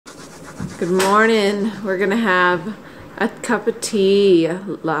Good morning. We're gonna have a cup of tea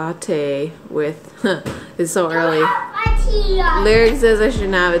latte with, it's so early. Lyric says I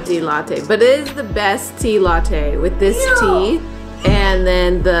shouldn't have a tea latte, but it is the best tea latte with this tea and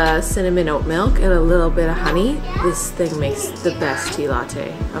then the cinnamon oat milk and a little bit of honey. This thing makes the best tea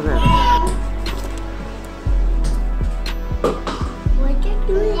latte I've ever had.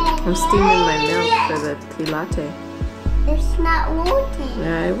 I'm steaming my milk for the tea latte. It's not working.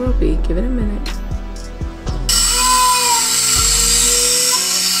 Yeah, it will be. Give it a minute.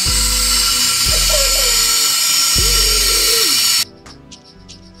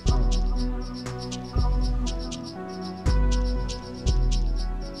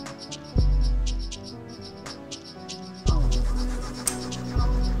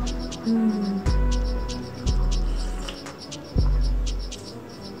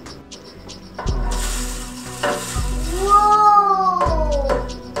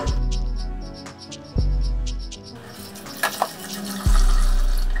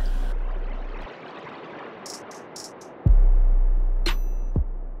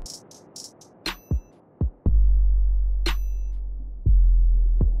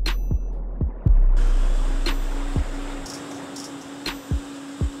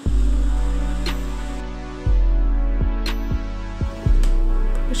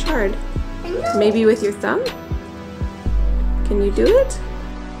 Push hard. Maybe with your thumb? Can you do it?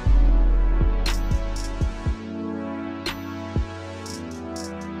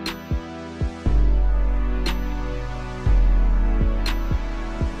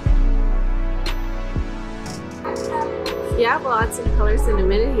 Yeah, we'll add some colors in a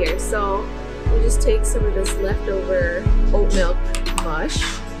minute here. So we'll just take some of this leftover oat milk mush.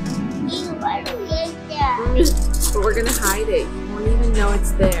 But we're gonna hide it. You won't even know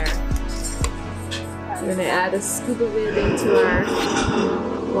it's there. We're gonna add a scoop of it into our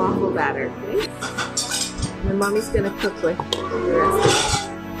waffle batter, okay? And then mommy's gonna cook with the rest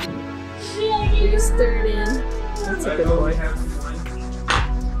of it. You just stir it in. That's a good boy.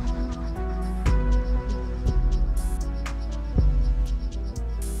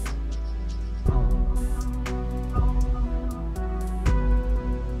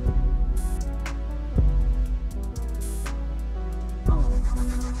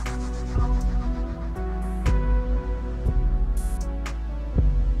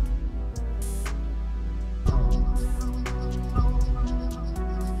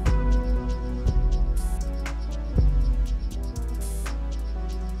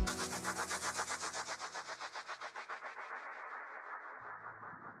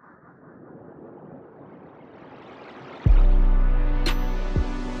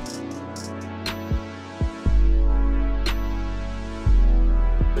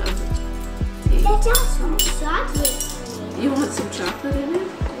 Some chocolate. You want some chocolate in it?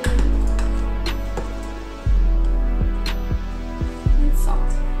 And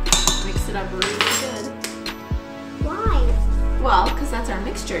salt. Mix it up really good. Why? Well, because that's our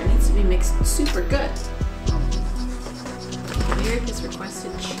mixture. It needs to be mixed super good. Lyric has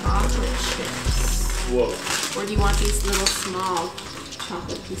requested chocolate chips. Whoa. Or do you want these little small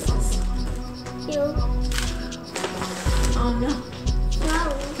chocolate pieces? You. Oh no.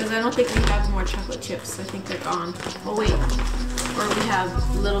 No. Because I don't think we have more chocolate chips. I think they're gone. Oh wait. Or we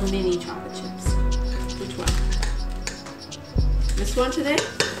have little mini chocolate chips. Which one? This one today?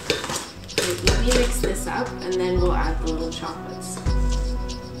 Wait, let me mix this up and then we'll add the little chocolates.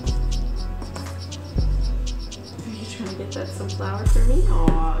 Are you trying to get that some flour for me?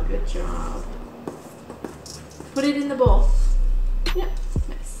 Oh, good job. Put it in the bowl. Yep,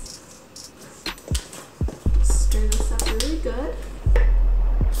 nice. Stir this up really good.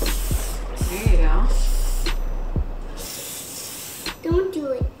 There you go. Don't do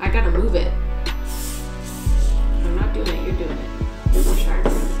it. I gotta move it. I'm not doing it, you're doing it. Push hard.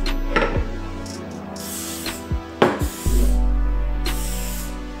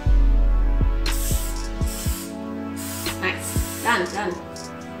 Nice. Done, done.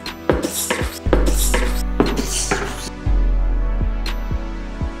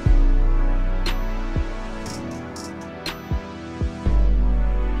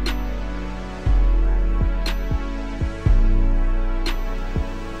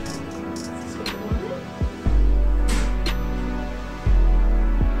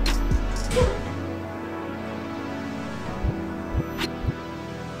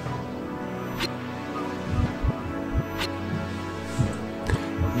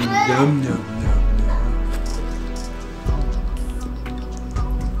 Yum, yum, yum, yum.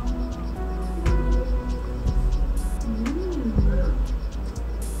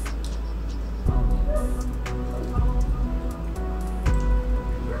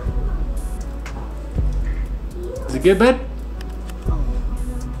 Is it good, bud?